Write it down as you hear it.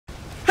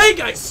Hey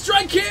guys,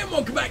 Strike here, and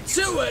welcome back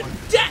to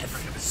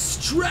Death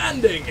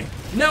Stranding.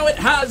 Now it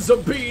has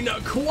been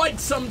quite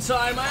some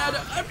time. I had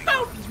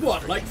about,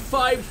 what, like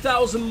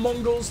 5,000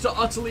 Mongols to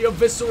utterly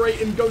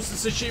eviscerate in Ghost of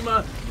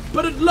Tsushima,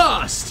 but at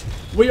last,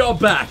 we are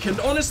back,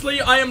 and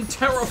honestly, I am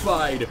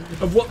terrified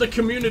of what the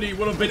community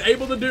will have been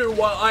able to do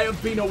while I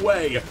have been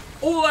away.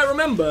 All I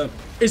remember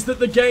is that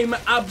the game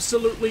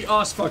absolutely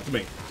ass-fucked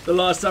me the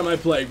last time I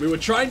played. We were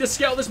trying to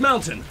scale this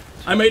mountain.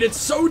 I made it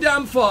so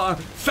damn far,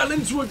 fell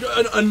into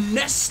a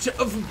nest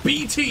of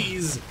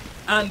BTs,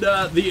 and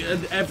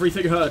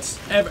everything hurts.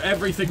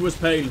 Everything was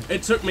pain.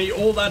 It took me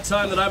all that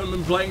time that I haven't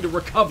been playing to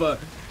recover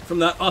from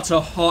that utter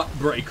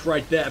heartbreak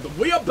right there. But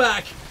we are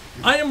back.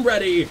 I am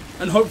ready,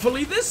 and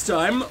hopefully this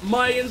time,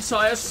 my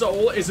entire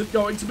soul isn't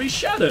going to be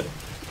shattered.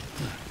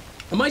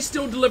 Am I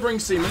still delivering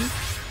semen?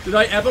 Did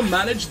I ever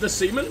manage the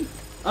semen?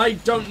 I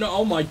don't know.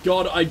 Oh my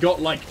god, I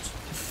got like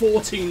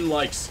 14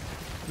 likes.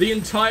 The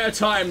entire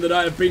time that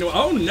I have been...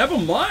 Oh, never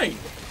mind.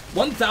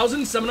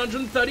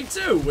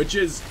 1,732, which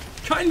is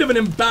kind of an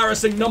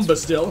embarrassing number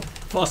still.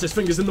 Fastest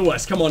fingers in the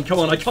West. Come on, come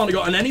on. I can't have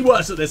gotten any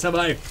worse at this, have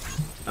I?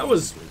 That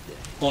was,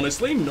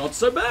 honestly, not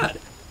so bad.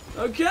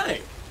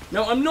 Okay.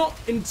 Now, I'm not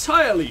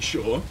entirely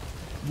sure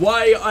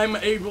why I'm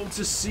able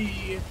to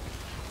see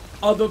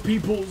other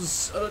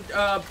people's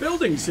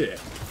buildings here.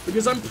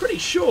 Because I'm pretty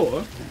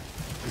sure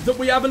that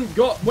we haven't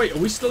got... Wait, are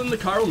we still in the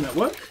chiral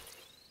network?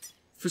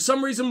 For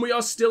some reason, we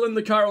are still in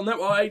the chiral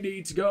network. I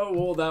need to go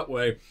all that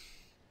way.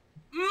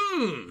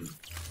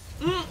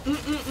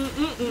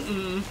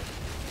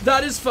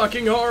 That is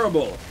fucking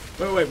horrible.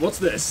 Wait, what's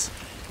this?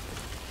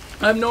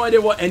 I have no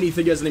idea what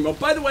anything is anymore.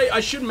 By the way, I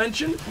should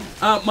mention,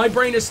 my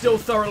brain is still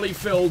thoroughly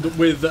filled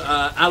with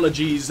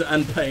allergies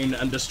and pain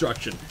and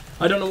destruction.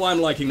 I don't know why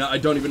I'm liking that. I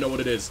don't even know what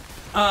it is.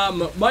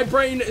 My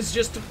brain is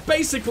just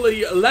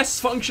basically less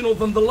functional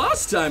than the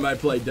last time I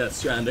played Death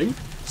Stranding.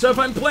 So if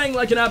I'm playing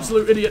like an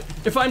absolute idiot,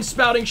 if I'm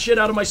spouting shit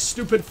out of my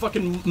stupid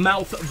fucking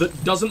mouth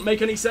that doesn't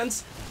make any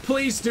sense,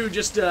 please do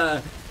just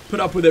put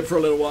up with it for a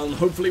little while, and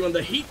hopefully when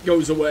the heat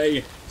goes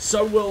away,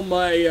 so will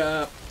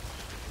my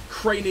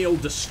cranial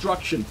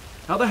destruction.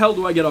 How the hell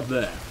do I get up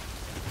there?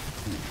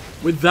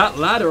 With that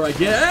ladder, I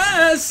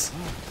guess?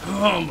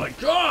 Oh my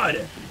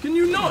god! Can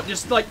you not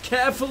just, like,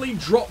 carefully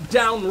drop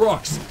down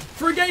rocks?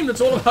 For a game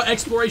that's all about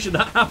exploration,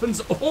 that happens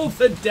all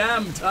the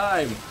damn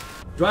time.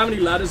 Do I have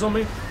any ladders on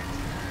me?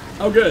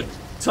 Oh good,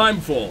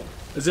 timefall.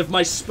 As if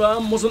my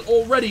sperm wasn't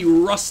already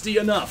rusty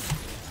enough.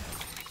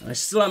 I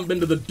still haven't been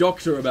to the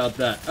doctor about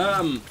that.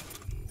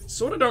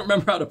 Sorta don't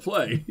remember how to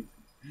play.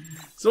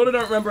 Sorta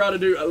don't remember how to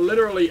do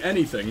literally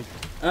anything.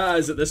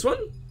 Is it this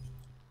one?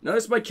 No,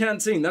 it's my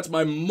canteen. That's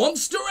my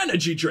Monster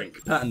Energy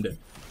drink. Patented.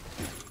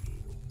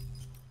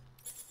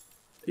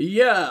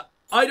 Yeah,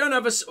 I don't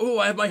have a... Oh,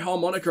 I have my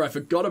harmonica. I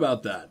forgot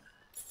about that.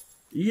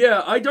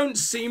 Yeah, I don't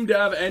seem to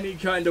have any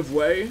kind of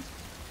way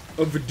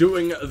of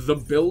doing the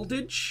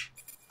buildage.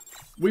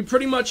 We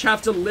pretty much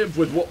have to live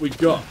with what we've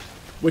got,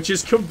 which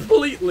is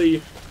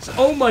completely,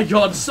 oh my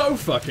god, so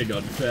fucking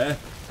unfair.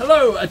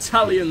 Hello,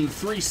 Italian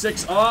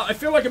 36R. I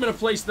feel like I'm in a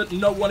place that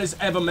no one is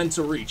ever meant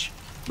to reach,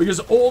 because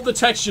all the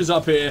textures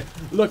up here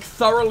look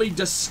thoroughly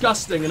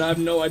disgusting, and I have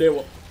no idea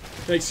what...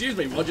 Excuse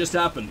me, what just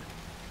happened?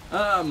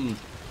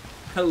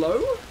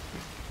 Hello?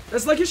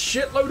 There's like a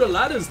shitload of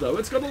ladders, though.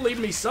 It's gotta lead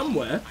me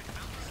somewhere.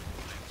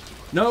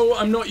 No,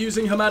 I'm not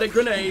using hematic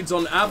grenades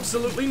on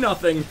absolutely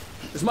nothing.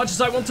 As much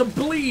as I want to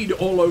bleed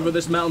all over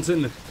this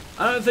mountain,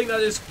 I don't think that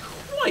is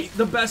quite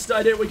the best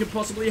idea we could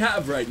possibly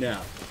have right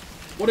now.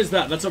 What is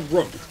that? That's a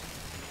rope.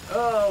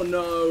 Oh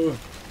no.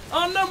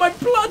 Oh no, my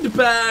blood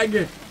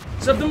bag!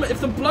 So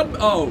if the blood...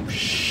 Oh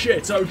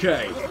shit,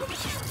 okay.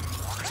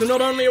 So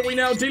not only are we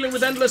now dealing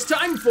with endless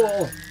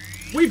timefall,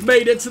 we've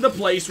made it to the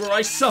place where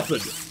I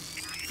suffered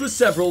for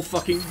several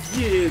fucking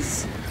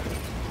years.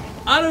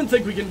 I don't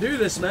think we can do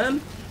this,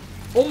 man.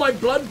 All my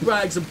blood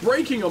bags are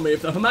breaking on me.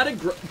 If the hematic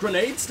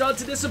grenades start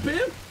to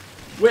disappear,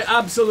 we're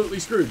absolutely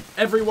screwed.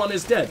 Everyone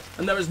is dead,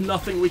 and there is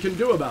nothing we can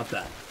do about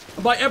that.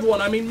 And by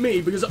everyone, I mean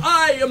me, because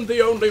I am the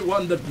only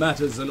one that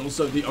matters, and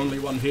also the only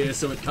one here,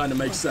 so it kind of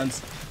makes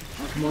sense.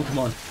 Come on, come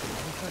on.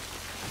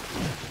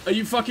 Are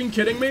you fucking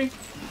kidding me?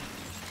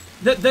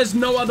 There's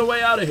no other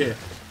way out of here.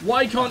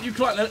 Why can't you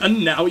climb?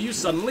 And now you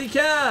suddenly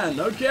can.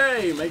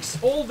 Okay,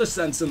 makes all the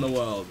sense in the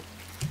world.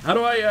 How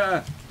do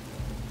I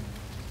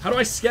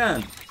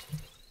scan?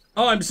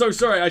 Oh, I'm so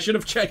sorry. I should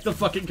have checked the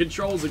fucking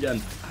controls again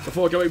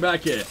before going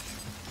back here.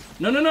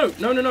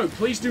 No.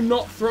 Please do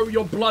not throw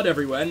your blood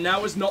everywhere.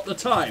 Now is not the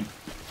time.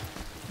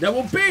 There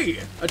will be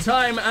a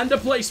time and a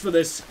place for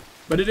this,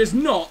 but it is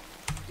not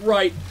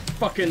right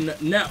fucking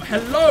now.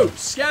 Hello,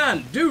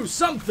 scan. Do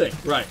something.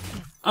 Right.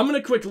 I'm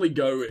going to quickly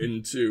go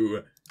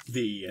into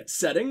the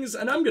settings,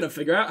 and I'm going to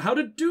figure out how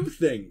to do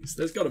things.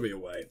 There's got to be a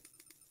way.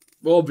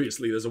 Well,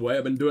 obviously there's a way.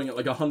 I've been doing it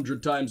like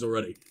 100 times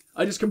already.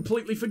 I just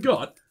completely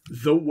forgot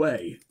the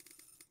way.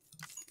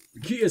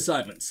 Key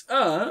assignments.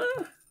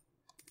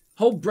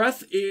 Hold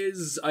breath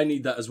is... I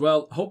need that as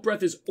well. Hold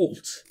breath is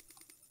Alt.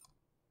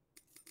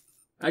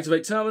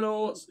 Activate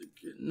terminal.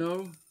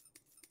 No.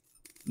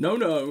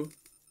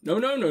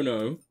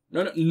 No.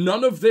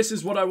 None of this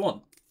is what I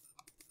want.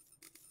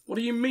 What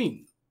do you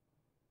mean?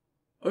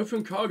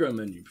 Open cargo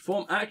menu.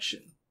 Perform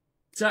action.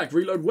 Attack,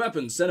 reload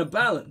weapons, center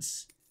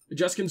balance.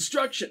 Adjust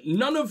construction.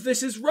 None of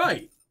this is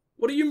right.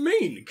 What do you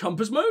mean?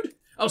 Compass mode?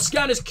 Oh,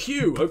 scan is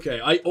Q.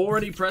 Okay, I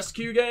already pressed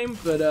Q game,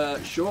 but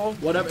sure,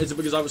 whatever. Is it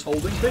because I was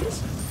holding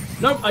things?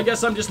 Nope, I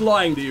guess I'm just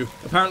lying to you.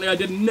 Apparently I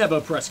did never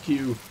press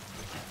Q.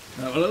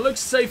 Well, it looks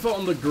safer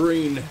on the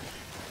green.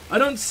 I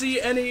don't see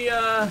any,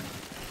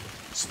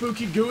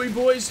 spooky gooey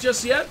boys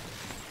just yet.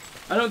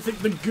 I don't think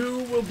the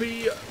goo will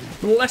be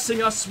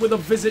blessing us with a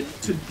visit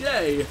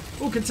today.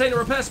 Oh, container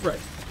repair spray.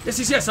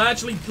 Yes, I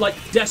actually, like,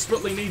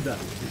 desperately need that.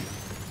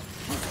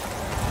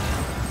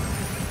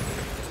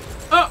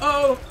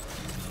 Uh-oh!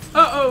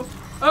 Uh-oh!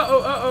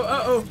 Uh-oh, uh-oh,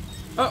 uh-oh!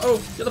 Uh-oh!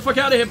 Get the fuck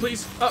out of here,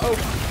 please! Uh-oh!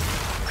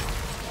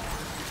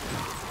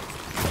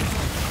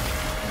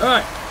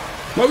 Alright.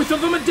 Both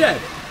of them are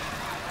dead.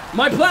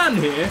 My plan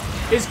here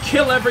is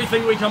kill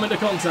everything we come into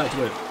contact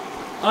with.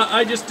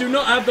 I just do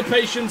not have the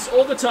patience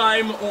or the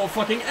time or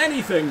fucking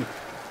anything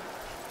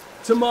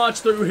to march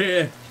through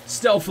here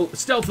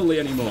stealthily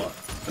anymore.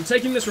 I'm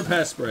taking this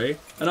repair spray,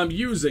 and I'm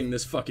using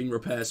this fucking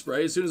repair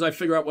spray as soon as I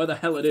figure out where the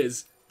hell it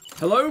is.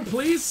 Hello,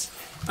 please?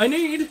 I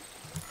need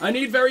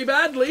very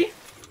badly.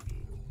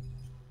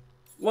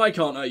 Why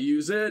can't I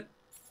use it?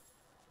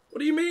 What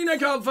do you mean I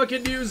can't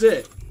fucking use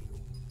it?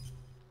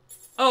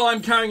 Oh,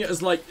 I'm carrying it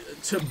as, like,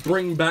 to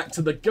bring back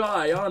to the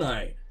guy, aren't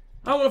I?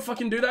 I don't want to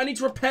fucking do that. I need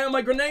to repair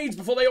my grenades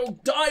before they all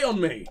die on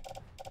me.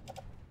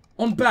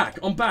 On back.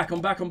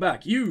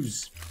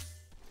 Use.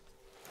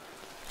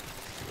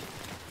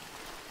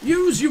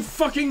 Use, you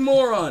fucking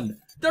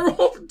moron. They're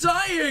all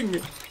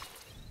dying.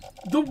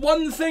 The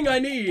one thing I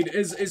need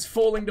is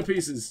falling to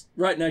pieces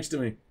right next to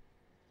me.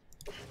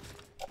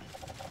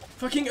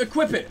 Fucking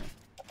equip it.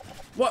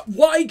 What?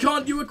 Why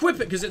can't you equip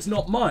it? Because it's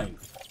not mine.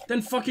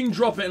 Then fucking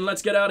drop it and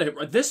let's get out of here.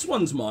 Right, this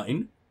one's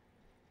mine.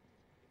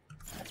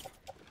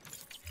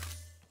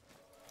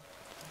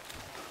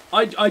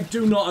 I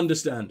do not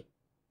understand.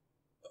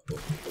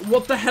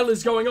 What the hell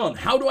is going on?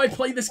 How do I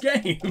play this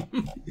game?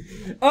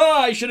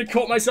 I should have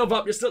caught myself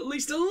up just at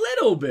least a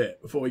little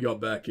bit before we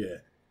got back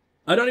here.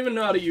 I don't even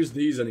know how to use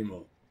these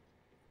anymore.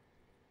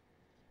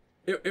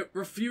 It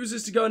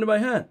refuses to go into my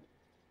hand.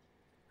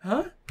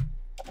 Huh?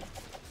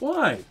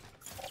 Why?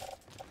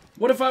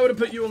 What if I were to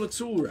put you on the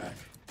tool rack?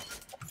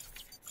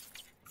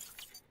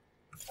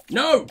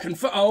 No!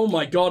 Oh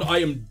my god, I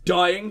am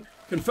dying.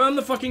 Confirm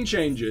the fucking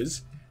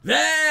changes.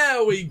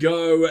 There we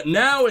go.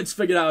 Now it's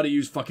figured out how to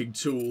use fucking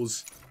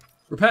tools.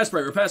 Repair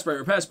spray, repair spray,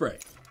 repair spray.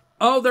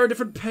 Oh, there are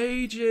different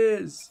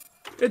pages.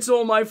 It's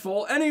all my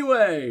fault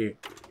anyway.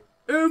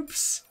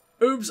 Oops.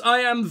 Oops,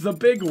 I am the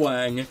big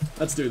wang.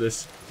 Let's do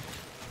this.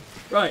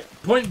 Right,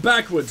 point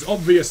backwards,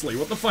 obviously.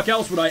 What the fuck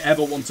else would I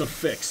ever want to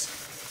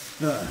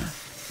fix?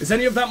 Is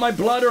any of that my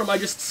blood, or am I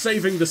just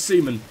saving the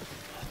semen?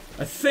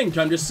 I think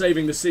I'm just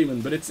saving the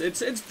semen, but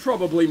it's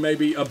probably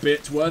maybe a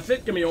bit worth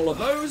it. Give me all of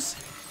those.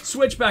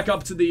 Switch back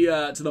up to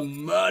the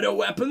murder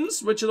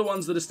weapons, which are the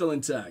ones that are still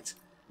intact.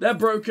 They're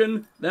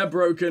broken. They're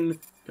broken.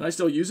 Can I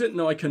still use it?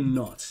 No, I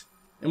cannot.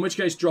 In which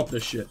case, drop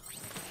this shit.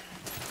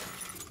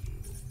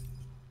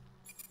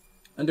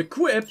 And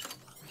equip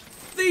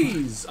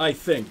these, I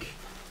think.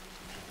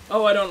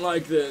 Oh, I don't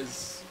like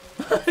this.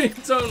 I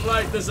don't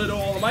like this at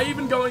all. Am I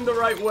even going the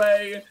right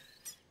way?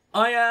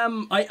 I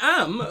am,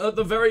 at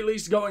the very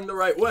least, going the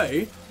right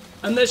way.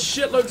 And there's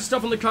shitloads of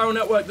stuff on the chiral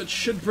network that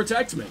should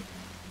protect me.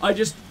 I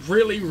just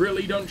really,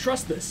 really don't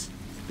trust this.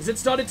 Has it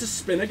started to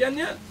spin again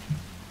yet?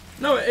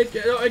 No,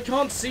 it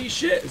can't see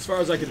shit, as far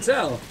as I can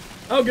tell.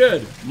 Oh,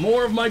 good.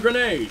 More of my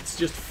grenades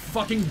just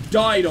fucking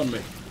died on me.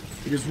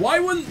 Because why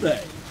wouldn't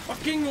they?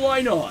 Fucking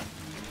why not?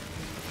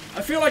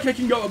 I feel like I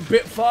can go a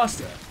bit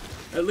faster.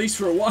 At least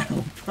for a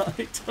while, but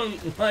I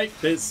don't like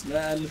this,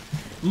 man.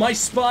 My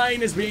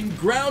spine is being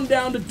ground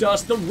down to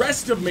dust. The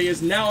rest of me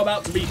is now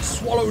about to be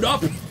swallowed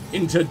up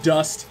into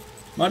dust.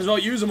 Might as well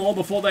use them all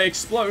before they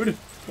explode.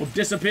 Or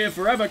disappear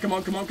forever. Come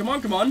on, come on, come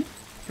on, come on.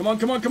 Come on,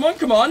 come on, come on,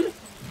 come on.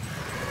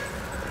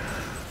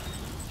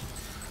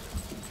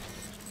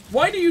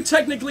 Why do you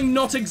technically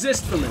not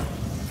exist for me?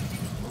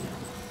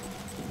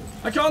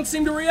 I can't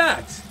seem to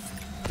react.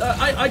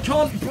 I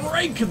can't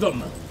break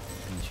them.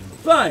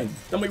 Fine.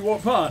 Then we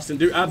walk past and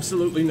do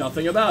absolutely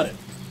nothing about it.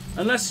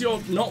 Unless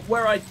you're not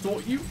where I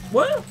thought you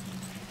were?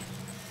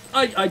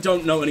 I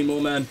don't know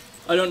anymore, man.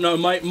 I don't know.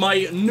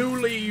 My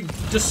newly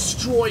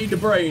destroyed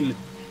brain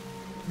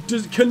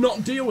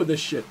cannot deal with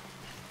this shit.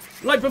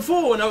 Like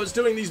before, when I was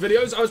doing these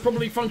videos, I was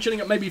probably functioning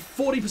at maybe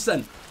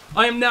 40%.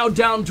 I am now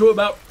down to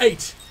about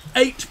 8%.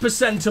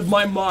 8% of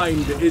my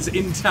mind is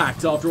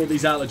intact after all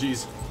these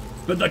allergies.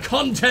 But the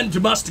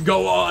content must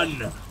go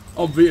on,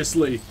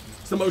 obviously.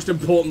 It's the most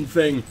important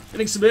thing.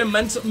 Getting severe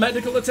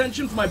medical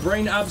attention for my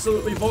brain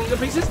absolutely falling to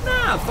pieces?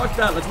 Nah, fuck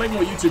that. Let's make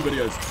more YouTube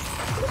videos.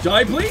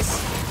 Die, please?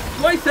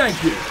 Why,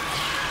 thank you.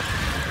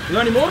 Is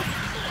there any more?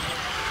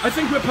 I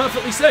think we're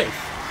perfectly safe.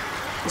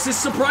 This is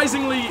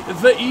surprisingly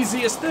the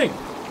easiest thing.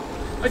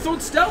 I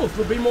thought stealth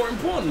would be more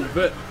important,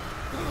 but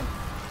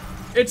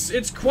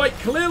It's quite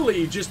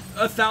clearly just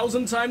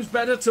 1,000 times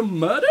better to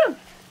murder?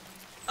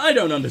 I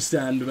don't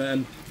understand,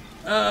 man.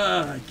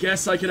 I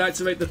guess I could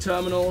activate the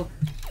terminal.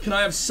 Can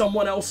I have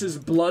someone else's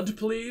blood,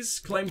 please?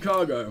 Claim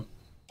cargo.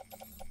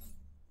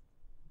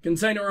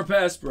 Container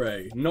repair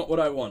spray. Not what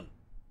I want.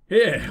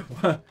 Here.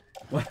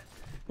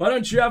 Why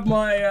don't you have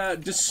my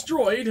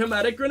destroyed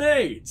hematic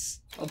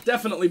grenades? I'll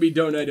definitely be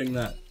donating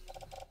that.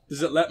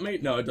 Does it let me?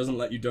 No, it doesn't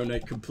let you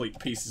donate complete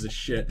pieces of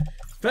shit.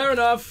 Fair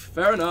enough,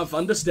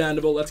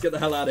 understandable. Let's get the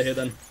hell out of here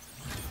then.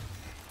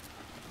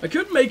 I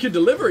could make a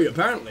delivery,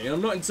 apparently.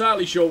 I'm not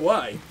entirely sure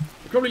why.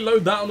 I'd probably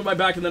load that onto my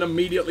back and then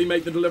immediately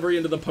make the delivery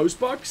into the post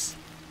box.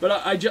 But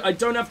I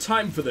don't have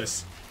time for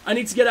this. I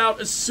need to get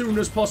out as soon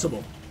as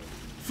possible.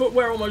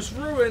 Footwear almost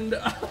ruined.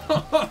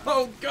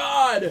 Oh,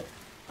 God.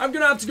 I'm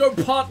gonna have to go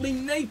partly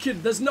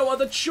naked. There's no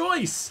other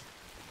choice.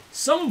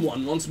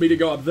 Someone wants me to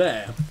go up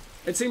there.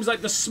 It seems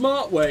like the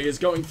smart way is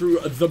going through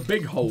the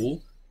big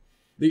hole.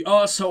 The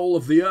arsehole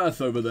of the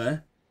earth over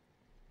there.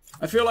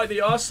 I feel like the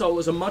arsehole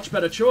is a much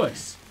better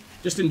choice.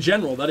 Just in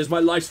general, that is my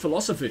life's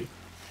philosophy.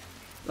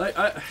 Like,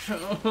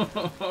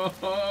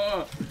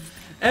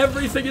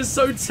 everything is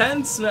so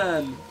tense,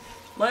 man.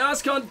 My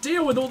ass can't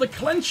deal with all the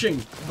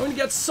clenching. I'm going to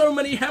get so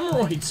many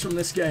hemorrhoids from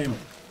this game.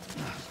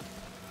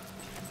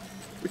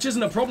 Which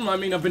isn't a problem. I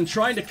mean, I've been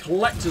trying to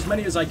collect as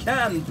many as I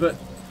can, but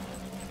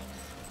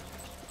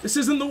this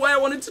isn't the way I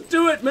wanted to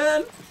do it,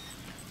 man.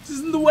 This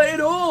isn't the way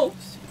at all.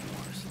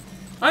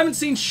 I haven't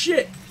seen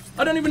shit.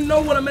 I don't even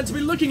know what I'm meant to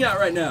be looking at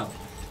right now.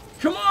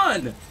 Come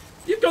on.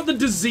 You've got the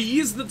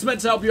disease that's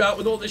meant to help you out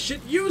with all this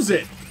shit. Use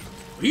it.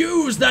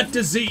 Use that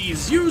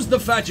disease. Use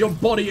the fact your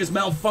body is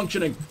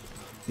malfunctioning.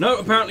 No,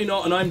 apparently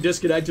not, and I'm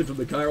disconnected from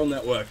the chiral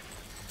network.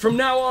 From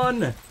now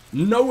on,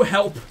 no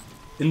help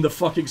in the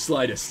fucking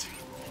slightest.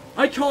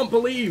 I can't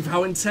believe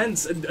how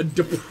intense and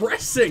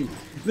depressing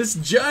this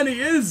journey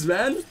is,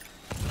 man.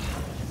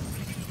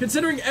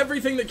 Considering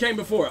everything that came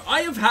before it,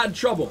 I have had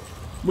trouble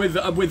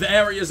with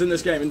areas in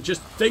this game and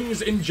just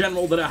things in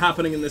general that are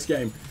happening in this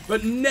game,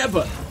 but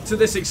never to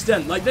this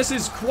extent. Like, this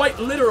is quite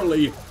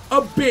literally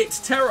a bit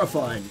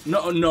terrifying.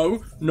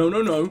 No.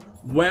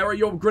 Where are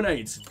your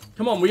grenades?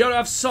 Come on, we gotta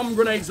have some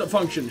grenades that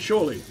function,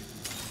 surely.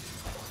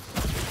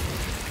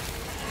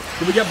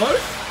 Did we get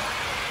both?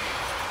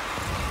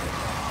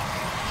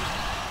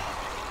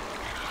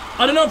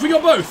 I don't know if we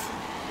got both.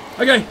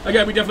 Okay,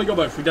 we definitely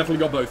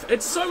got both.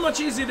 It's so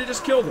much easier to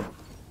just kill them.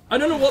 I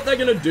don't know what they're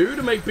gonna do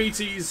to make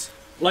BTs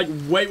like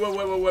way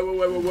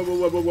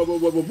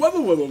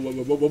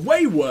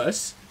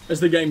worse as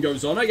the game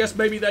goes on. I guess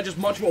maybe they're just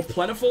much more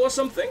plentiful or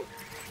something.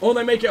 Or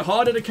they make it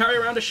harder to carry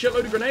around a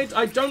shitload of grenades.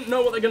 I don't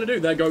know what they're gonna do.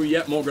 There go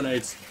yet more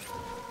grenades.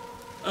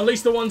 At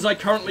least the ones I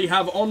currently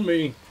have on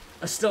me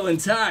are still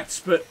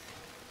intact, but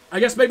I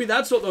guess maybe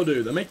that's what they'll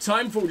do. They'll make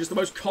timefall just the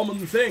most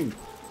common thing.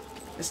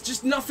 There's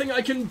just nothing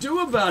I can do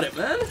about it,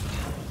 man.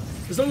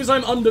 As long as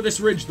I'm under this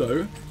ridge,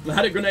 though, the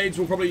Haddock grenades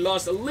will probably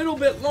last a little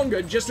bit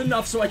longer, just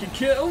enough so I can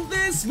kill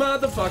this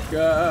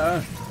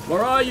motherfucker.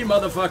 Where are you,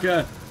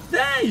 motherfucker?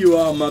 There you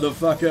are,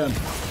 motherfucker.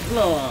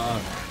 Aw,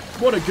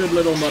 what a good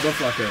little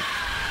motherfucker.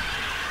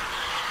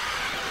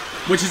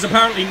 Which is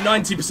apparently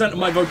 90% of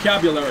my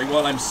vocabulary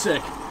while I'm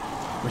sick.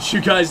 Which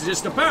you guys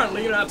just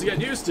apparently gonna have to get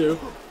used to.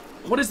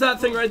 What is that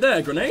thing right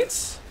there?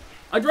 Grenades?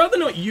 I'd rather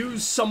not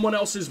use someone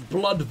else's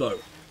blood, though.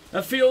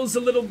 That feels a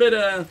little bit,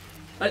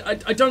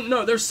 I don't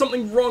know. There's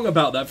something wrong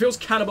about that. It feels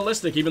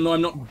cannibalistic, even though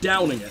I'm not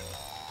downing it.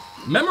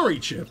 Memory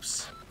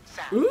chips.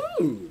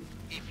 Ooh.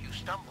 If you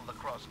stumble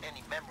across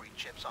any memory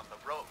chips on the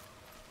road,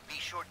 be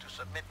sure to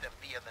submit them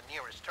via the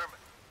nearest terminal.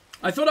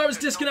 I thought I was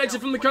disconnected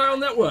from the chiral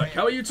network.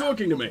 How are you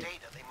talking to me?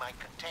 Data they might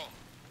contain.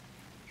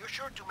 You're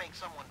sure to make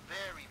someone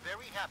very,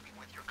 very happy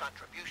with your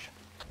contribution.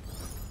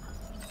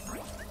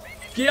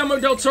 Guillermo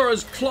del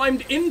Toro's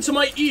climbed into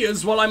my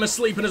ears while I'm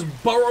asleep and has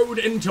burrowed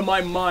into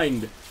my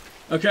mind.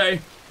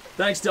 Okay,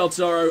 thanks Del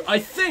Toro. I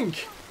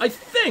think I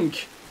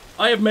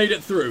have made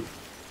it through.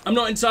 I'm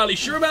not entirely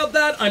sure about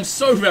that. I'm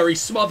so very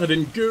smothered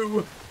in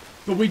goo,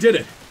 but we did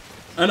it.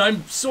 And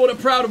I'm sort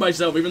of proud of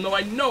myself, even though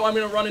I know I'm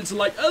going to run into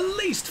like at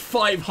least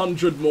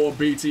 500 more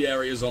BT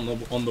areas on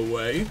the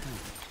way.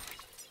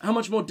 How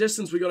much more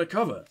distance we got to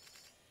cover?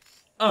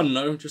 I don't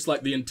know, just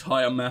like the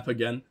entire map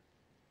again.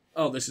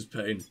 Oh, this is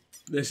pain.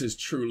 This is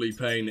truly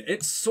pain.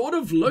 It sort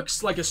of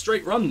looks like a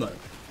straight run, though.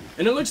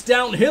 And it looks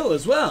downhill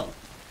as well.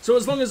 So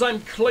as long as I'm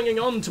clinging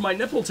on to my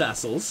nipple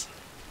tassels,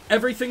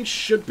 everything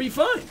should be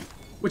fine.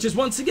 Which is,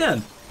 once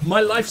again,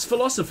 my life's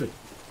philosophy.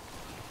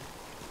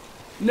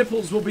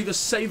 Nipples will be the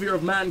savior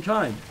of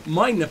mankind.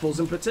 My nipples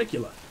in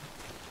particular.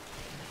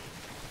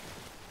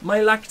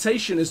 My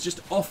lactation is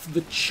just off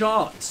the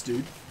charts,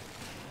 dude.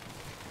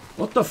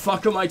 What the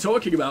fuck am I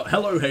talking about?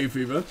 Hello, hay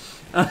fever.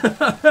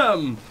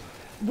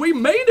 We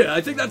made it.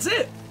 I think that's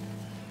it.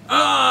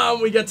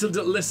 We get to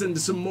listen to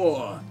some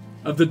more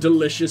of the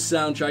delicious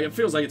soundtrack. It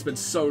feels like it's been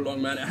so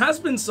long, man. It has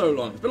been so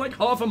long. It's been like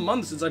half a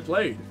month since I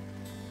played.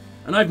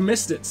 And I've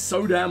missed it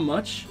so damn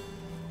much.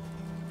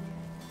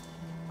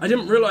 I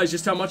didn't realize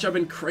just how much I've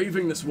been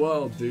craving this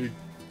world, dude.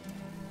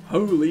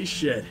 Holy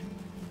shit.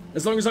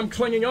 As long as I'm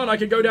clinging on, I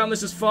can go down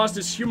this as fast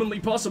as humanly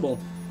possible.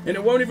 And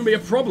it won't even be a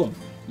problem.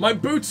 My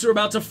boots are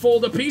about to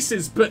fall to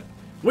pieces, but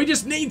we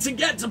just need to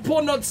get to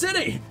Port Knot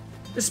City.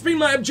 It's been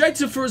my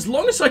objective for as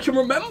long as I can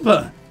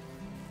remember.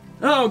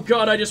 Oh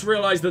god, I just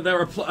realized that there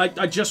are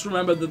I just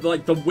remembered that,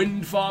 like, the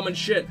wind farm and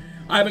shit.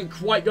 I haven't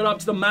quite got up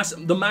to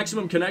the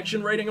maximum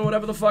connection rating or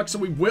whatever the fuck, so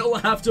we will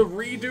have to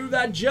redo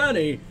that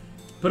journey.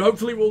 But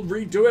hopefully we'll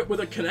redo it with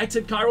a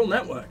connected chiral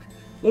network.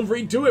 We'll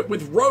redo it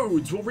with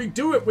roads, we'll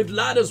redo it with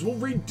ladders, we'll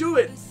redo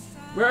it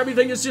where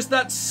everything is just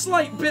that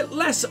slight bit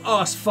less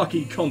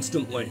ass-fucky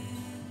constantly.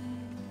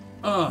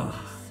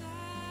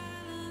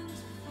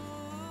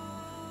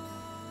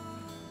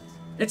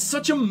 It's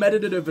such a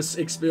meditative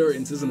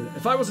experience, isn't it?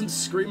 If I wasn't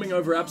screaming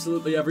over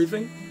absolutely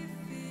everything...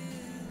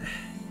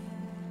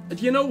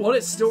 You know what?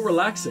 It's still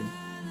relaxing.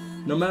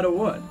 No matter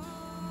what.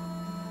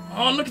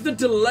 Oh, look at the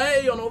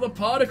delay on all the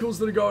particles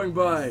that are going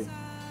by.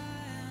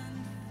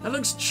 That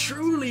looks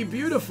truly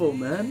beautiful,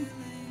 man.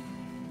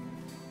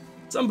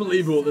 It's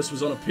unbelievable this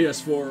was on a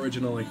PS4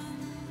 originally.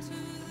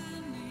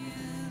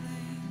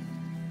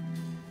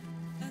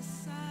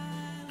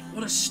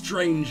 What a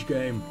strange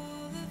game.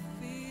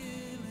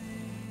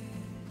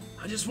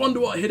 I just wonder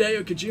what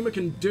Hideo Kojima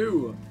can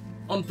do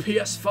on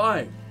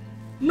PS5.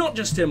 Not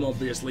just him,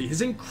 obviously.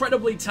 His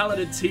incredibly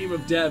talented team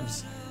of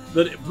devs,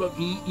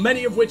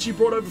 many of which he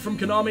brought over from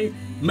Konami,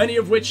 many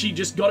of which he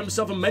just got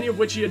himself, and many of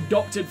which he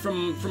adopted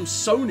from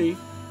Sony.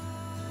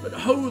 But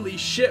holy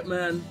shit,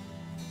 man.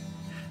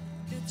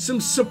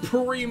 Some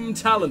supreme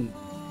talent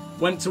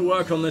went to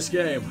work on this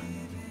game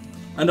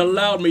and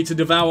allowed me to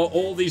devour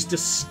all these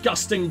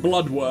disgusting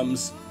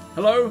bloodworms.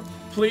 Hello?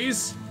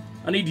 Please?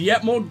 I need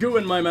yet more goo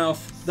in my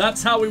mouth.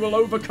 That's how we will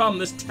overcome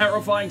this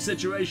terrifying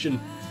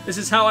situation. This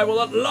is how I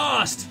will at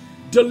last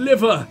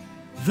deliver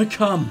the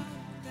cum.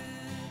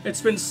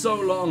 It's been so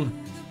long,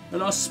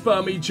 and our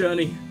spermy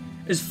journey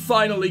is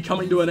finally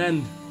coming to an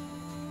end.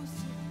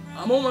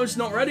 I'm almost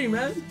not ready,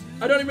 man.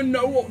 I don't even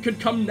know what could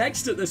come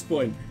next at this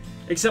point.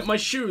 Except my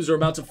shoes are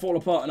about to fall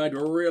apart, and I'd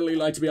really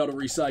like to be able to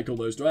recycle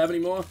those. Do I have any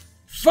more?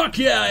 Fuck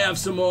yeah, I have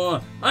some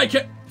more.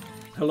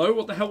 Hello?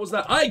 What the hell was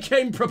that? I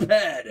came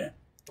prepared.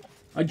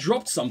 I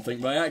dropped something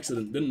by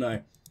accident, didn't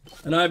I?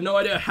 And I have no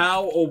idea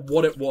how or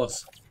what it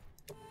was.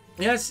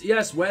 Yes,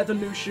 yes, wear the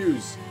new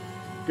shoes.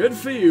 Good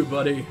for you,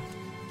 buddy.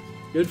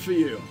 Good for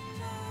you.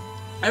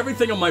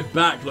 Everything on my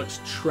back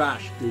looks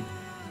trash, dude.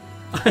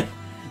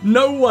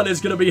 No one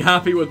is going to be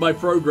happy with my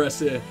progress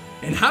here.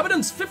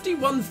 Inhabitants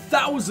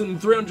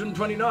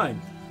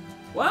 51,329.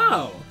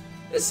 Wow.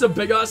 This is a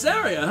big-ass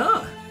area,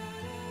 huh?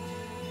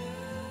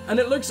 And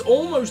it looks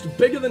almost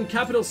bigger than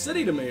Capital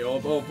City to me, or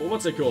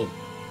what's it called?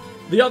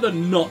 The other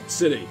Knot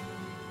City.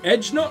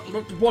 Edge Knot?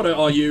 What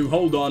are you?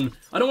 Hold on.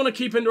 I don't want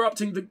to keep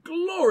interrupting the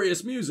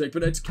glorious music,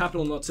 but it's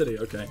Capital Knot City,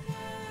 okay.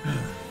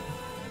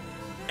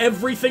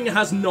 Everything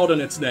has Knot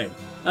in its name.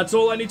 That's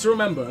all I need to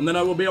remember, and then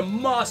I will be a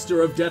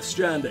master of Death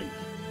Stranding.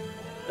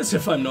 As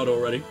if I'm not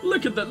already.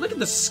 Look at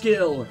the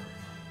skill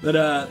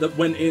that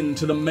went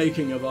into the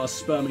making of our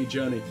spermy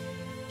journey.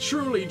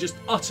 Truly just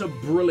utter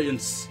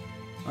brilliance.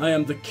 I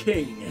am the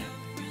king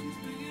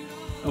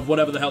of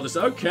whatever the hell this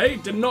is. Okay,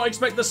 did not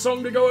expect the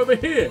song to go over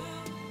here.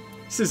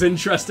 This is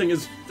interesting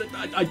as...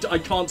 I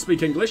can't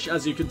speak English,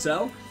 as you can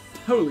tell.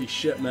 Holy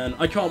shit, man.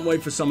 I can't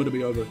wait for summer to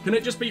be over. Can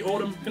it just be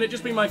autumn? Can it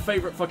just be my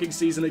favorite fucking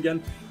season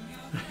again?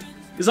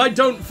 Because I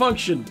don't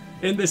function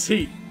in this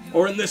heat.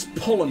 Or in this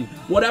pollen.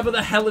 Whatever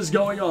the hell is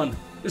going on.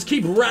 Just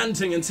keep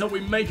ranting until we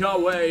make our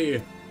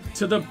way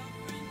to the...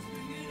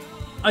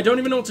 I don't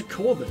even know what to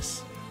call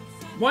this.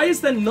 Why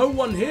is there no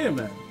one here,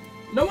 man?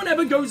 No one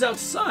ever goes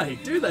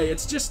outside, do they?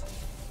 It's just...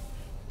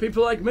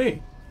 people like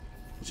me.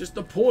 It's just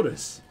the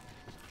porters.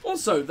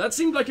 Also, that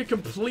seemed like a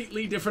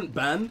completely different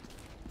band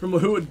from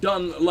who had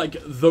done, like,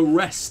 the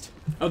rest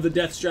of the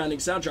Death Stranding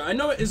soundtrack. I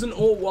know it isn't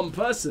all one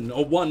person,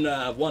 or one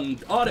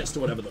artist,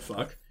 or whatever the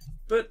fuck,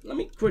 but let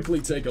me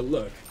quickly take a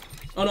look.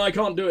 Oh no, I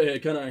can't do it here,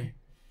 can I?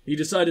 He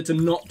decided to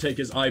not take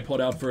his iPod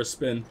out for a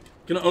spin.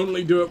 Can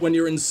only do it when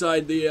you're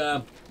inside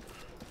the,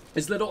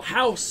 his little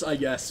house, I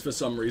guess, for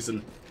some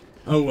reason.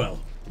 Oh well.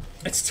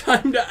 It's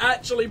time to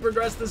actually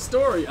progress the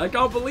story. I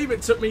can't believe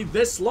it took me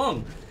this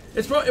long.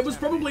 It was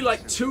probably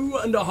like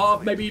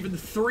 2.5, maybe even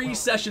 3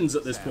 sessions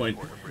at this point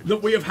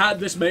that we have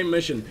had this main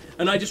mission,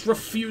 and I just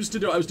refused to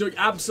do it. I was doing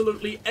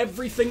absolutely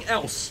everything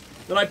else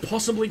that I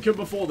possibly could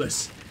before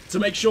this to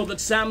make sure that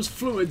Sam's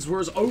fluids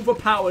were as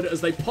overpowered as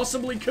they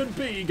possibly could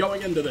be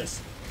going into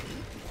this.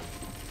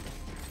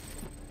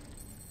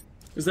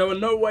 Because there were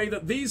no way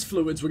that these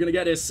fluids were going to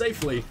get here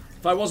safely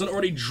if I wasn't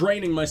already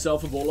draining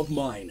myself of all of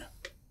mine.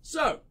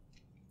 So...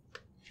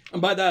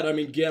 and by that, I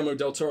mean Guillermo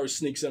del Toro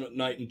sneaks in at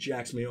night and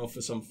jacks me off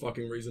for some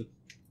fucking reason.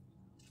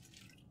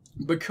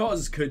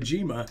 Because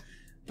Kojima.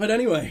 But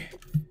anyway,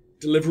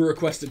 deliver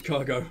requested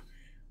cargo.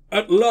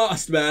 At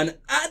last, man.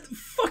 At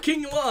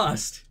fucking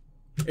last.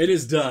 It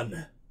is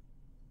done.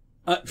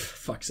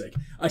 Fuck's sake.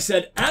 I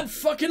said, at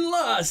fucking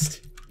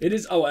last. It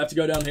is... oh, I have to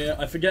go down here.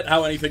 I forget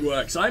how anything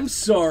works. I'm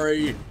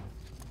sorry.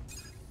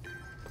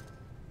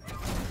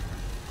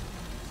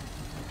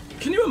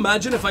 Can you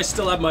imagine if I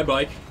still had my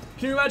bike?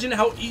 Can you imagine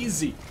how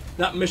easy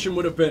that mission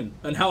would have been?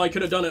 And how I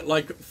could have done it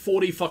like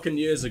 40 fucking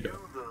years ago? You,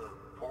 the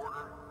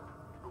porter,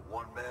 the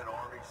one-man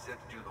army sent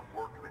to do the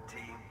work of a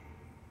team.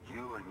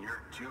 You and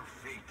your 2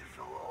 feet to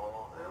fill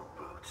all them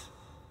boots.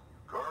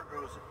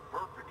 Cargo's in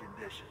perfect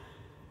condition.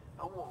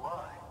 I won't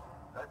lie,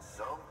 that's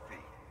some feat.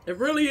 It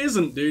really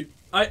isn't, dude.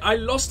 I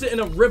lost it in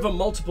a river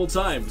multiple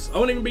times. I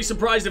wouldn't even be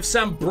surprised if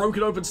Sam broke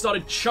it open and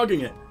started chugging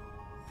it.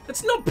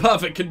 It's not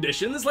perfect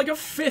condition. There's like a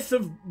fifth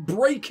of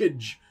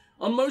breakage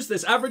on most of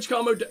this. Average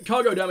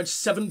cargo damage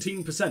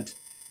 17%.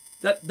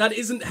 That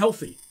isn't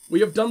healthy. We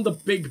have done the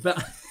big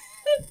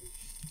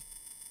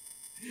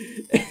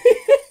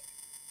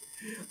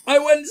I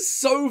went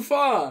so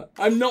far.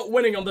 I'm not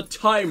winning on the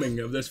timing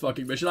of this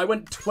fucking mission. I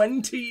went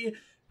 20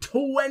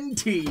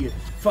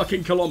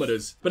 fucking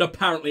kilometers, but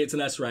apparently it's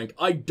an S rank.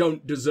 I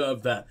don't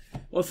deserve that.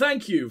 Well,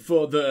 thank you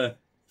for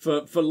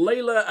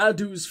Layla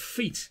Adu's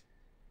feet.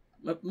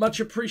 Much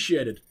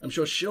appreciated. I'm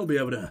sure she'll be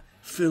able to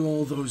fill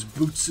all those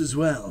boots as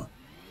well.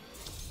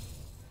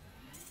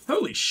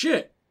 Holy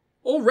shit!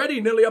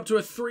 Already nearly up to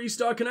a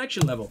 3-star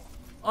connection level.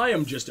 I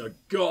am just a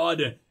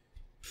god.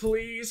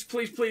 Please,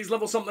 please, please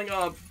level something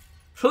up.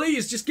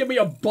 Please, just give me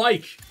a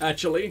bike,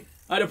 actually.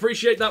 I'd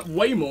appreciate that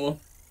way more.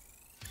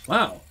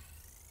 Wow.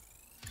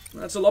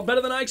 That's a lot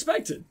better than I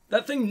expected.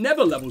 That thing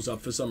never levels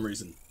up for some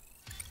reason.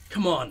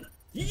 Come on.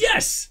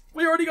 Yes!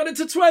 We already got it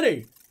to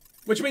 20!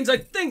 Which means I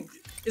think...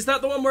 Is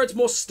that the one where it's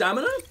more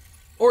stamina?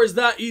 Or is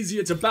that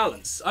easier to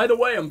balance? Either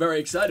way, I'm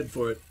very excited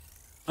for it.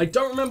 I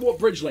don't remember what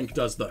Bridge Link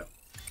does, though.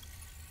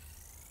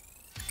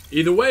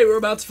 Either way, we're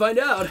about to find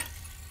out.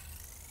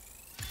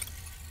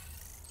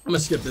 I'm gonna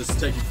skip this, it's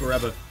taking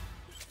forever.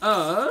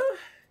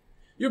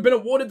 You've been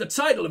awarded the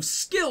title of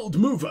Skilled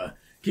Mover.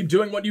 Keep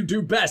doing what you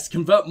do best.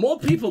 Convert more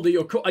people to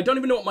your cause. I don't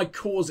even know what my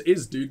cause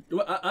is, dude.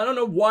 I don't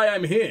know why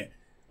I'm here.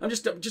 I'm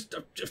just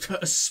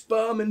a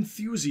sperm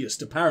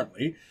enthusiast,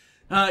 apparently.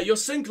 Your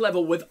sync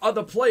level with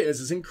other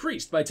players is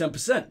increased by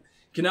 10%.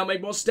 Can now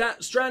make more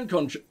strand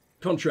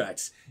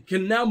contracts.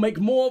 Can now make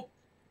more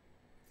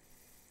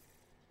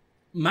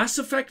Mass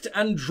Effect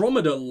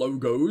Andromeda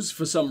logos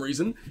for some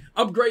reason.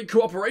 Upgrade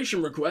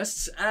cooperation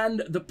requests.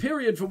 And the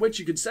period for which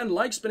you could send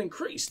likes been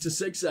increased to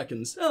 6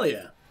 seconds. Hell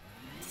yeah.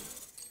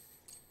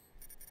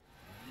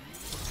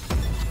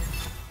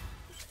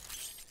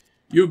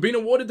 You have been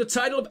awarded the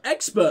title of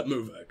Expert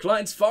Mover.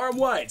 Clients far and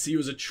wide see you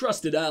as a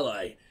trusted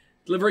ally.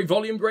 Delivering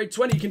volume grade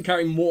 20 can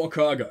carry more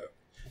cargo.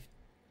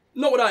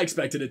 Not what I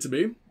expected it to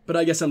be, but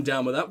I guess I'm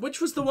down with that.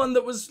 Which was the one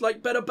that was,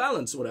 like, better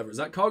balance or whatever? Is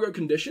that cargo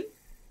condition?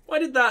 Why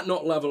did that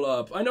not level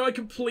up? I know I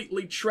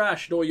completely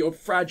trashed all your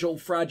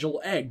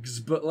fragile eggs,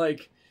 but,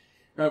 like...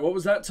 Alright, what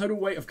was that? Total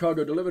weight of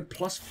cargo delivered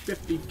plus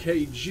 50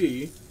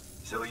 kg.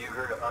 So you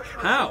heard of Usher?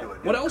 How?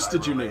 What else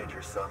did you need?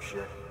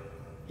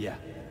 Yeah.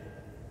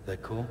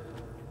 That cool?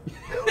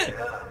 Hell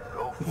yeah,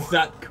 go for it.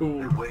 That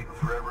cool. Been waiting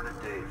forever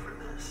today for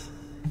this.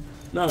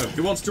 No,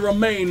 he wants to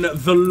remain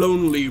the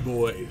lonely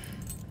boy.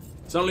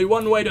 There's only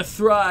one way to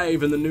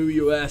thrive in the new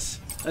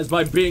US, as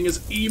by being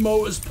as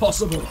emo as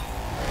possible.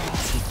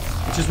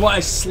 Which is why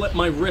I slit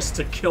my wrist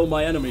to kill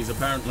my enemies,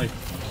 apparently.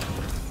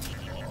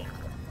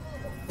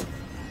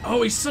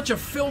 Oh, he's such a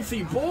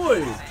filthy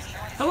boy.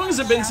 How long has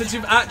it been since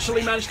you've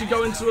actually managed to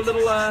go into a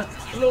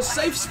little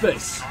safe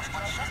space?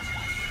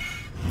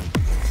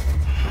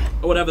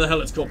 Or whatever the hell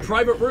it's called.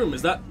 Private room,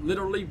 is that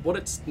literally what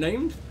it's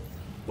named?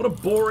 What a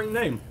boring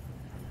name.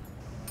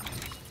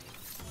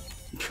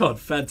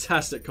 God,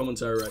 fantastic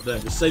commentary right there.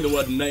 Just say the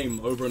word name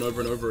over and over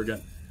and over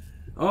again.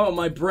 Oh,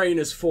 my brain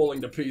is falling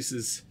to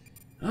pieces.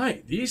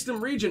 Alright, the Eastern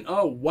region.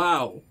 Oh,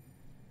 wow.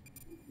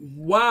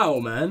 Wow,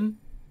 man.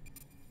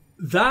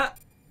 That...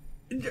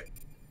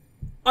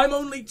 I'm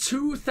only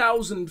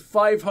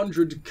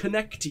 2,500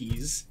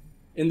 connectees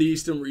in the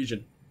Eastern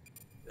region.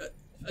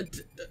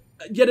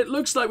 Yet it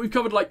looks like we've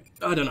covered, like,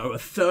 I don't know, a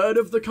third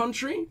of the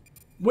country?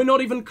 We're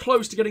not even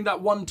close to getting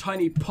that one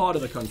tiny part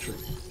of the country.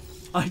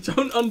 I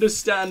don't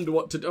understand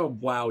what to do. Oh,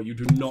 wow, you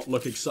do not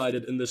look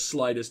excited in the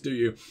slightest, do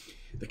you?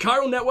 The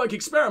chiral network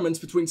experiments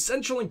between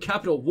Central and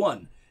Capital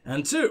 1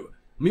 and 2.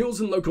 Mules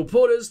and local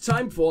porters,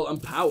 timefall,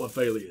 and power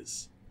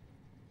failures.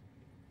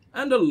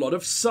 And a lot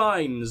of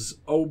signs.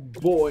 Oh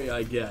boy,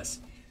 I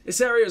guess. This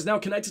area is now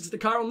connected to the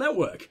chiral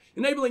network,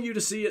 enabling you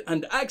to see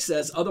and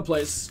access other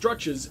players'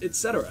 structures,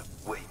 etc.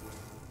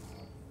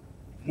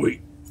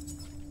 Wait.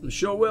 I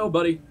sure will,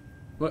 buddy.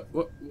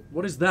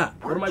 What is that?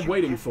 What am I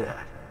waiting for?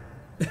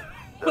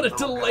 What a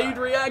delayed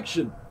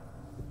reaction.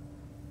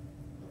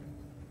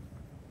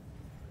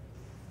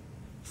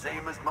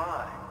 Same as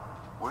mine.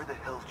 Where the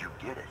hell did you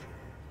get it?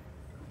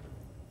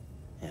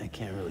 Yeah, I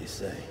can't really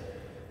say.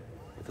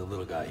 But the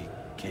little guy, he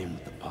came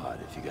with the pod,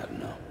 if you gotta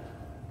know.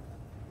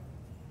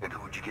 And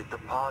who'd you get the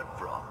pod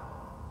from?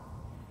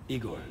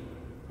 Igor,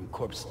 from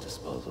Corpse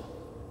Disposal.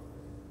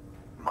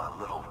 My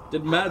little...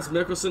 Did Mads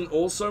Mikkelsen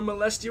also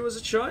molest you as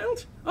a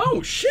child?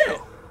 Oh, shit!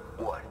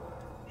 What?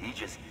 He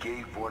just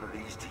gave one of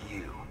these to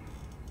you.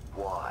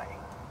 Why?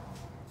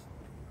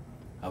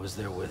 I was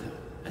there with him,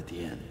 at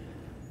the end.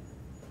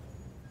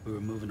 We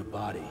were moving a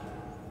body.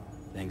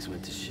 Things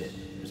went to shit.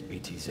 There's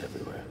BTs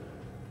everywhere.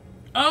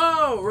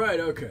 Oh, right,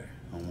 okay.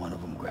 And one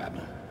of them grabbed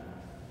him.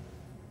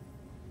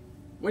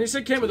 When you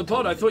said came with a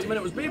pod, I thought you meant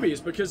it was BB's,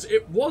 because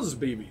it was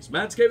BB's.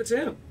 Mads gave it to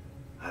him.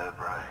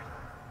 Right.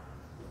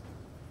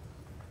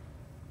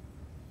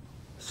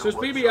 So is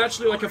BB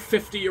actually like a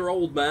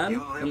 50-year-old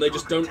man, and they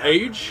just don't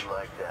age?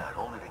 Like that,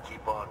 only to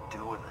keep on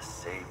doing the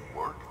same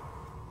work?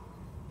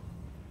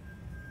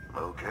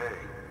 Okay.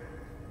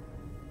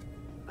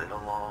 Been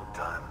a long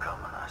time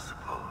coming, I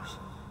suppose.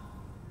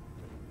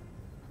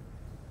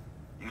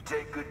 You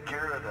take good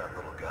care of that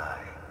little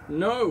guy.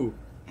 No.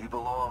 He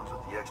belongs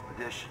with the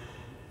expedition.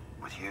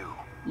 With you.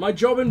 My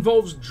job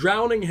involves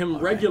drowning him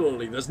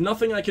regularly. There's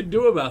nothing I can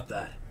do about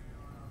that.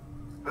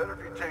 Better if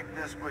you take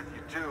this with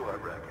you too, I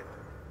reckon.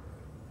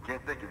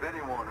 Can't think of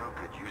anyone who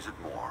could use it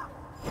more.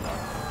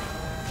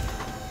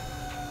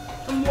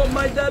 And what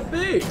might that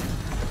be?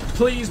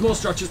 Please more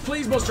structures,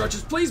 please more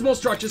structures, please more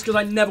structures, because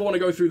I never want to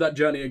go through that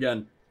journey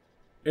again.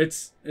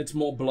 It's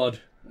more blood.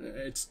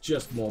 It's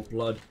just more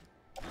blood.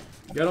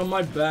 Get on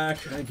my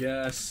back, I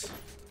guess.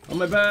 On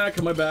my back,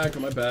 on my back,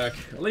 on my back.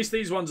 At least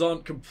these ones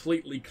aren't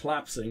completely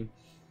collapsing.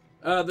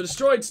 The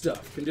destroyed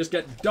stuff can just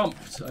get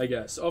dumped, I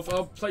guess. I'll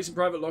place a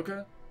private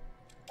locker.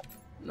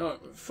 No,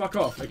 fuck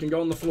off. It can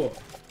go on the floor.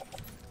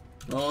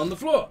 On the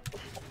floor.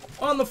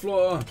 On the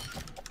floor.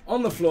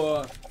 On the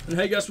floor. And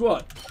hey, guess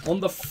what? On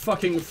the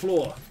fucking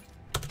floor.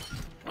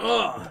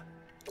 Ah.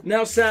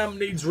 Now Sam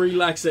needs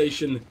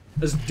relaxation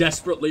as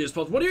desperately as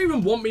possible. What do you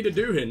even want me to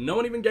do here? No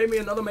one even gave me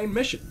another main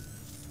mission.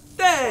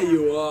 There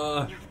you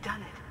are. You've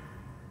done it.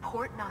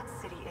 Port Knot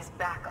City is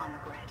back on the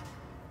grid.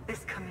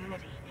 This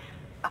community,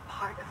 a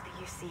part of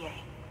the UCA.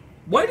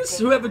 Why does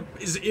whoever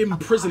is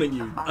imprisoning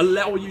you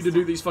allow you to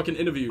do these fucking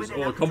interviews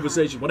or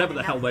conversations, whatever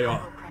the hell they are?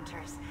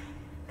 Printers,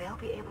 they'll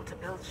be able to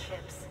build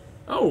ships.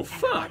 Oh,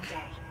 fuck. And one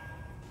day,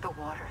 the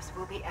waters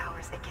will be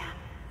ours again.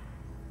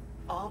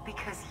 All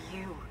because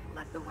you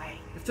led the way.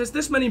 If there's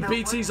this many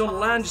BTs on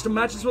land, just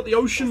imagine what the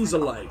oceans are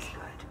like.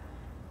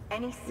 A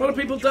lot of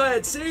people die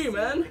at sea,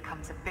 man.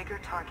 Becomes a bigger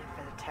target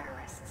for the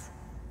terrorists.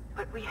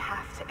 But we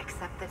have to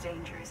accept the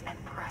dangers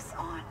and press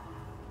on,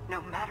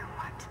 no matter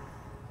what.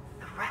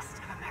 The rest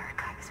of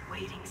America is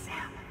waiting,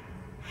 Sam.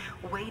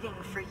 Waiting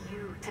for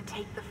you to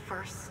take the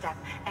first step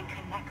and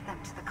connect them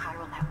to the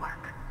chiral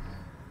network.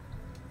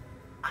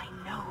 I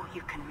know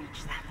you can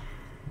reach them.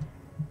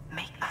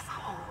 Make us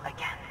whole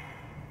again.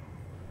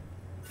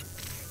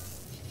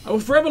 I will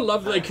forever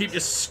love that they keep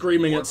just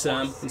screaming at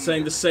Sam and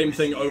saying the same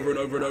thing over and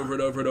over and over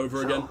and over and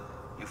over again.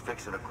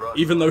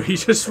 Even though he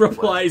just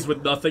replies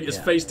with nothing, his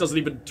face doesn't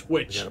even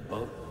twitch. You got a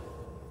boat?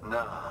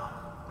 No,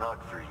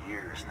 not for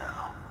years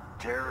now.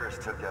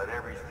 Terrorists took out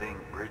everything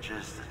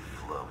bridges that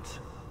floats.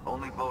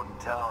 Only boat in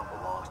town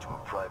belongs to a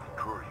private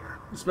courier.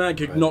 This man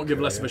could not give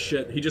less of a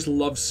shit. He just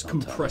loves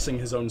compressing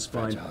his own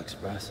spine.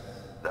 Express.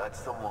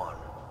 That's the one.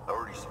 I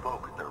already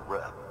spoke with their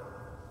rep.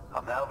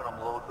 I'm having them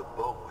load the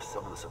boat with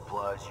some of the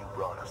supplies you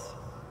brought us.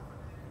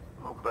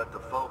 I'll bet the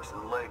folks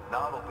in Lake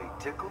Knot will be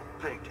tickled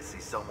pink to see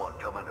someone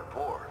come into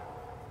port.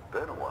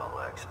 Been a while,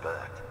 I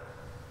expect.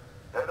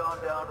 Head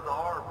on down to the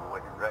harbor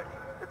when you're ready.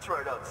 It's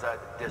right outside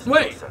the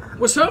district center.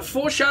 Was her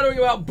foreshadowing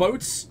about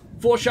boats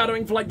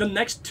foreshadowing for like the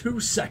next 2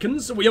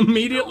 seconds? Are we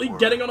immediately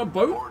getting on a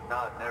boat? Port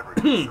Knot never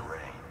gets the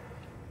rain.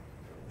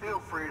 Feel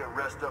free to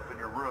rest up in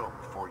your room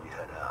before you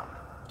head out.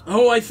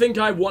 Oh, I think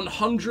I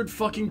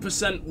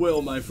 100%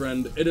 will, my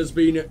friend. It has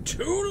been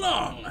too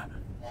long.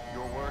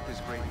 Your work is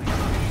greatly.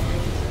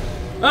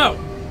 Oh,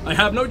 I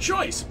have no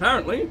choice,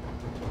 apparently.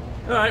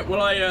 Alright,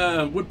 well,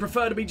 I would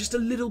prefer to be just a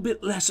little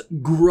bit less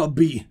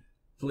grubby.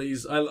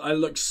 Please, I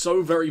look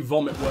so very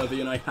vomit-worthy,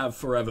 and I have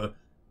forever.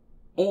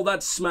 All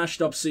that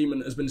smashed-up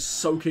semen has been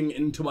soaking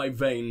into my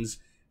veins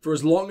for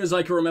as long as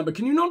I can remember.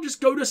 Can you not just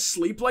go to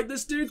sleep like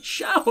this, dude?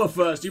 Shower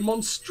first, you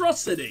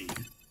monstrosity!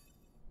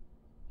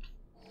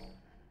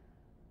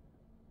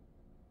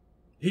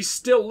 He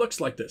still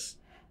looks like this.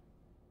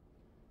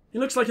 He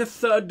looks like a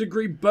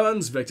third-degree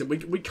burns victim.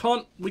 We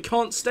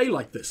can't stay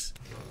like this.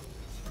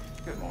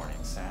 Good morning,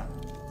 Sam.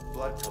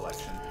 Blood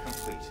collection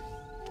complete.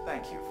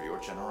 Thank you for your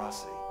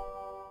generosity.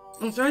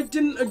 I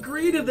didn't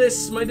agree to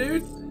this, my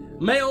dude.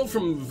 Mail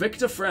from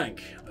Victor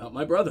Frank about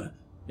my brother.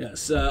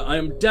 Yes, I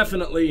am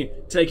definitely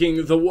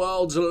taking the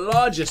world's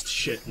largest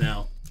shit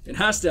now. It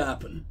has to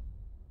happen.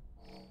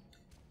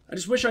 I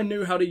just wish I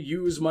knew how to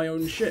use my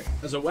own shit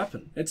as a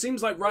weapon. It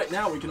seems like right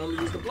now we can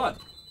only use the blood.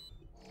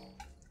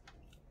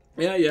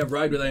 Yeah,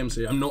 ride with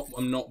AMC. I'm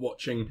not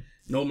watching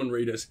Norman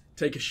Reedus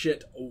take a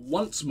shit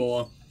once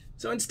more.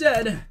 So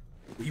instead,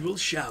 we will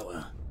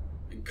shower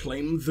and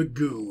claim the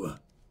goo.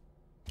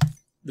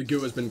 The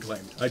goo has been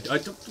claimed.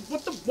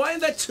 Why are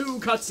there 2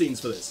 cutscenes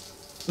for this?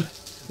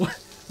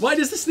 Why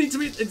does this need to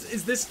be?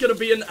 Is this gonna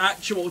be an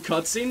actual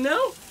cutscene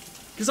now?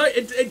 Because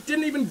it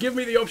didn't even give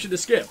me the option to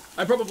skip.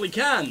 I probably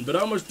can, but I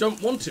almost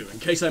don't want to, in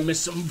case I miss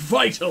some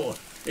vital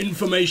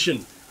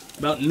information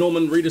about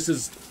Norman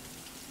Reedus's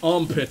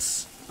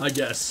armpits, I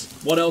guess.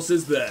 What else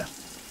is there?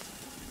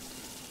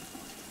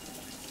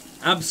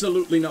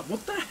 Absolutely not.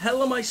 What the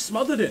hell am I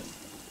smothered in?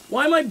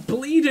 Why am I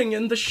bleeding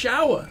in the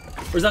shower?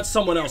 Or is that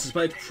someone else's?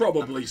 But it's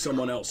probably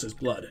someone else's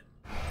blood.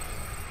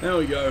 There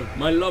we go.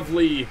 My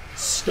lovely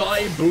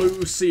sky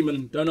blue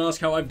semen. Don't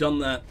ask how I've done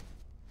that.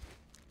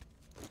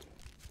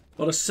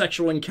 A lot of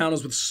sexual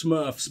encounters with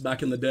Smurfs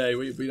back in the day.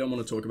 We don't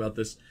want to talk about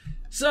this.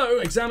 So,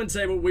 examine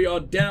table. We are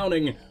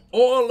downing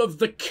all of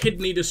the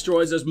kidney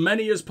destroyers, as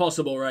many as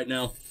possible right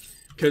now.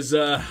 Because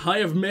I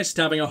have missed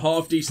having a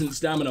half-decent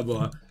stamina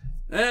bar.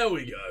 There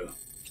we go.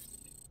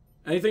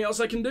 Anything else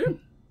I can do?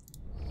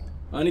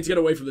 I need to get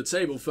away from the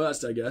table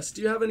first, I guess.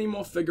 Do you have any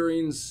more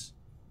figurines?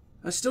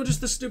 Still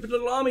just the stupid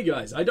little army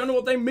guys. I don't know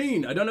what they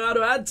mean. I don't know how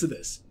to add to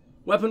this.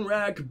 Weapon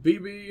rack,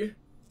 BB...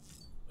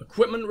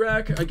 Equipment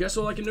rack, I guess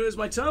all I can do is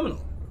my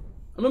terminal.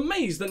 I'm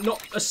amazed that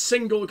not a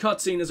single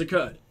cutscene has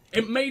occurred.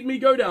 It made me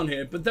go down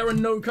here, but there are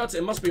no cutscenes.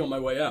 It must be on my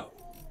way out.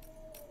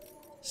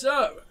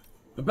 So,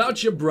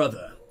 about your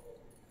brother.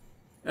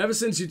 Ever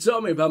since you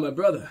told me about my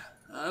brother,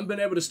 I haven't been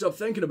able to stop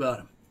thinking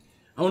about him.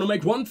 I want to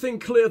make one thing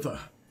clear,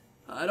 though.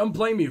 I don't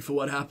blame you for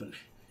what happened.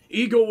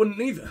 Igor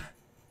wouldn't either.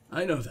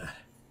 I know that.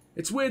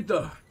 It's weird,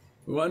 though.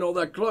 We weren't all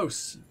that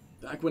close.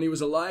 Back when he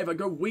was alive, I'd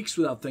go weeks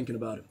without thinking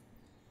about him.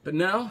 But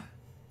now...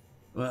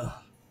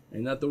 well,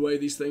 ain't that the way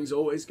these things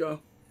always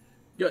go?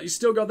 You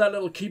still got that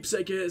little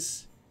keepsake of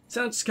his?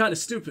 Sounds kind of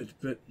stupid,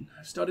 but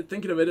I started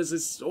thinking of it as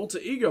his alter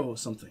ego or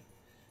something.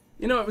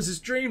 You know, it was his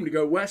dream to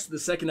go west to the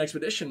second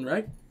expedition,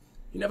 right?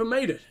 He never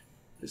made it.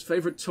 His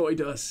favorite toy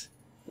does.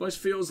 Always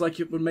feels like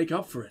it would make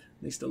up for it,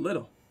 at least a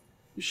little.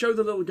 You show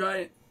the little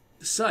guy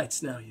the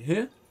sights now, you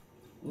hear?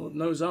 Lord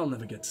knows I'll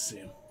never get to see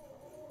him.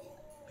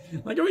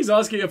 Like how he's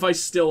asking if I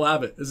still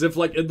have it, as if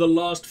like in the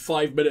last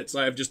 5 minutes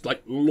I have just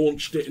like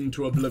launched it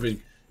into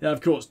oblivion. Yeah,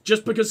 of course,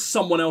 just because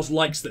someone else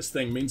likes this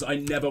thing means I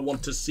never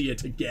want to see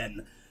it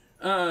again.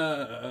 We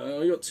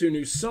got 2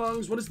 new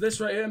songs. What is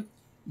this right here?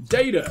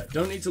 Data.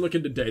 Don't need to look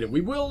into data.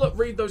 We will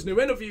read those new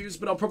interviews,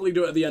 but I'll probably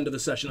do it at the end of the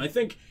session. I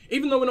think,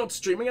 even though we're not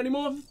streaming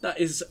anymore, that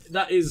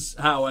is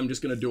how I'm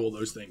just going to do all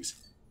those things.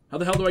 How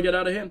the hell do I get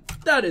out of here?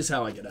 That is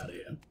how I get out of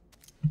here.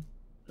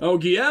 Oh,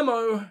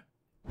 Guillermo.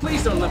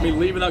 Please don't let me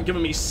leave without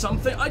giving me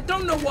something. I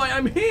don't know why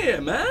I'm here,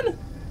 man.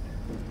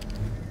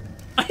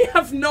 I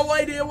have no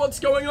idea what's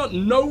going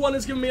on. No one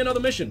has given me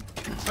another mission.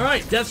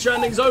 Alright, Death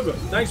Stranding's over.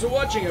 Thanks for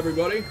watching,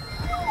 everybody.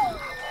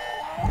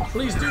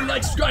 Please do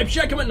like, subscribe,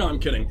 share, comment. No, I'm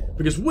kidding.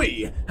 Because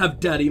we have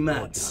Daddy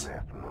Mats.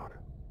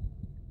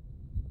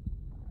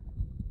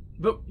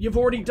 But you've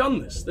already done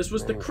this. This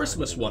was the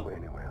Christmas one.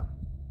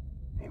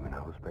 Even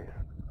out of space.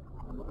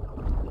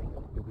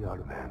 You'll be out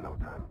of hand no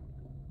time.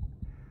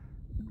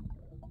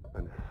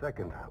 And the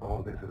second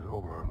all this is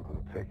over, I'm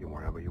going to take you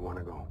wherever you want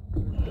to go.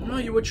 No,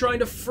 you were trying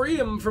to free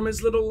him from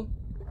his little...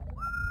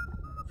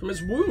 from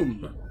his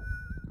womb.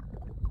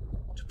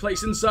 To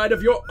place inside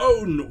of your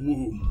own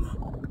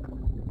womb.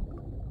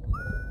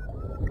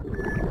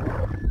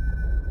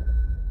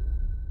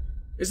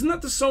 Isn't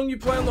that the song you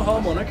play on the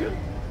harmonica?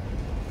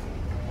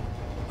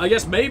 I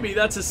guess maybe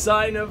that's a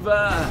sign of,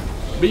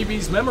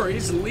 BB's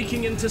memories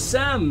leaking into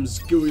Sam's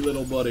gooey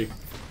little body.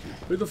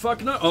 Who the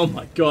fuck knows? Oh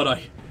my god,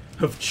 I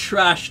have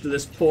trashed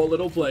this poor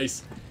little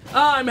place.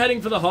 Ah, I'm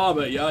heading for the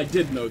harbor. Yeah, I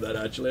did know that,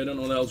 actually. I don't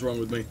know what the hell's wrong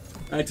with me.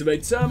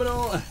 Activate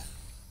terminal.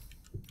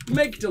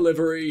 Make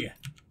delivery.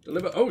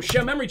 Deliver. Oh,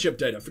 share memory chip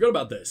data. Forgot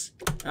about this.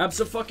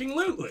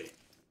 Abso-fucking-lutely.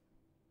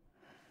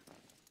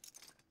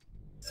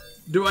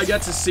 Do I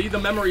get to see the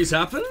memories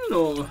happen,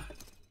 or...?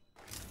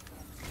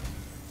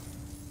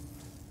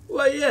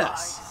 Well,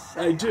 yes,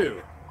 I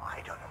do.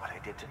 I don't know what I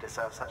did to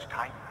deserve such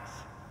kindness.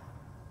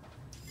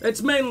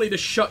 It's mainly to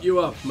shut you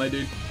up, my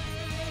dude.